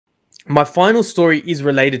my final story is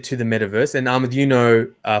related to the metaverse. And Ahmed, you know,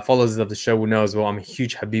 followers of the show will know as well, I'm a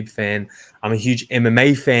huge Khabib fan. I'm a huge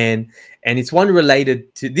MMA fan. And it's one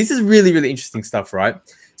related to, this is really, really interesting stuff, right?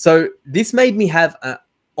 So this made me have a,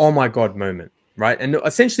 oh my God moment, right? And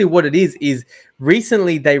essentially what it is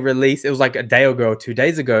recently they released, it was like a day ago or 2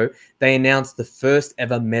 days ago, they announced the first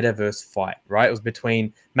ever metaverse fight, right? It was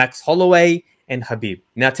between Max Holloway and Khabib.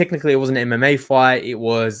 Now, technically it wasn't an MMA fight. It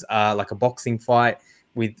was like a boxing fight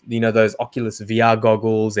with, you know, those Oculus VR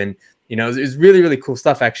goggles. And, you know, it was really, really cool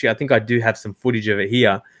stuff, actually. I think I do have some footage of it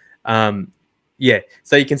here. Yeah.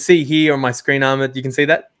 So you can see here on my screen, Ahmed, you can see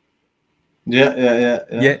that?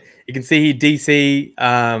 Yeah. You can see here DC,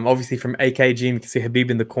 obviously from AKG. You can see Khabib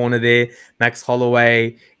in the corner there, Max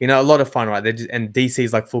Holloway. You know, a lot of fun, right? And DC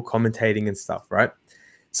is like full commentating and stuff, right?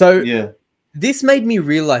 So this made me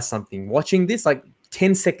realize something. Watching this, like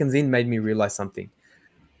 10 seconds in, made me realize something.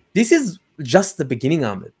 This is just the beginning,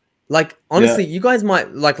 Ahmed. Like, honestly, you guys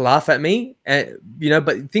might like laugh at me, you know,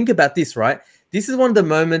 but think about this, right? This is one of the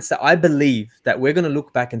moments that I believe that we're going to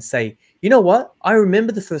look back and say, you know what? I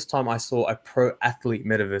remember the first time I saw a pro athlete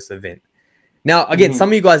metaverse event. Now, again, some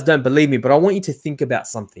of you guys don't believe me, but I want you to think about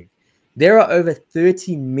something. There are over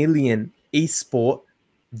 30 million esport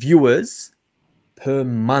viewers per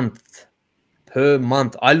month. Per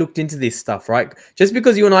month. I looked into this stuff, right? Just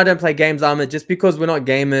because you and I don't play games, Ahmed, just because we're not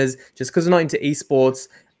gamers, just because we're not into esports,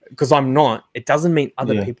 because I'm not, it doesn't mean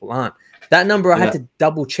other people aren't. That number I had to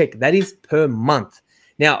double check. That is per month.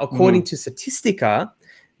 Now, according to Statistica,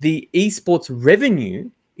 the esports revenue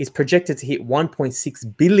is projected to hit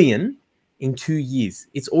 1.6 billion in 2 years.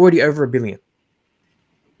 It's already over $1 billion,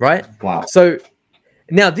 right? Wow. So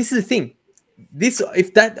now this is the thing.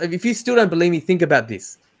 If you still don't believe me, think about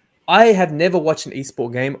this. I have never watched an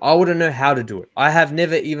esport game. I wouldn't know how to do it. I have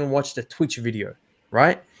never even watched a Twitch video,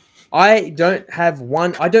 right? I don't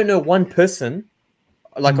know one person,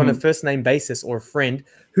 like on a first name basis or a friend,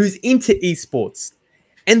 who's into esports.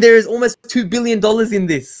 And there is almost $2 billion in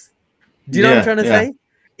this. Do you know what I'm trying to say?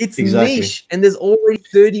 It's niche, and there's already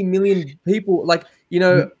 30 million people. Like, you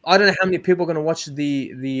know, I don't know how many people are going to watch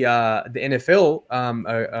the NFL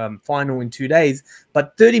final in 2 days,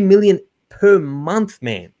 but 30 million per month,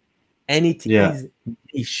 man. And it is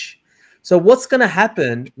niche. So what's going to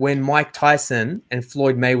happen when Mike Tyson and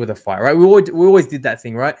Floyd Mayweather fight, right? We always did that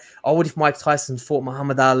thing, right? Oh, what if Mike Tyson fought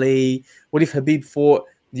Muhammad Ali? What if Khabib fought,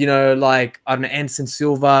 you know, like, I don't know, Anderson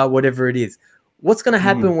Silva, whatever it is? What's going to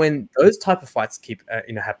happen when those type of fights keep,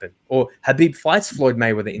 happen? Or Khabib fights Floyd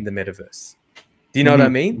Mayweather in the metaverse? Do you know what I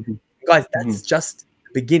mean? Guys, that's just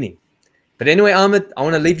the beginning. But anyway, Ahmed, I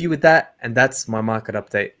want to leave you with that. And that's my market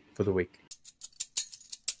update for the week.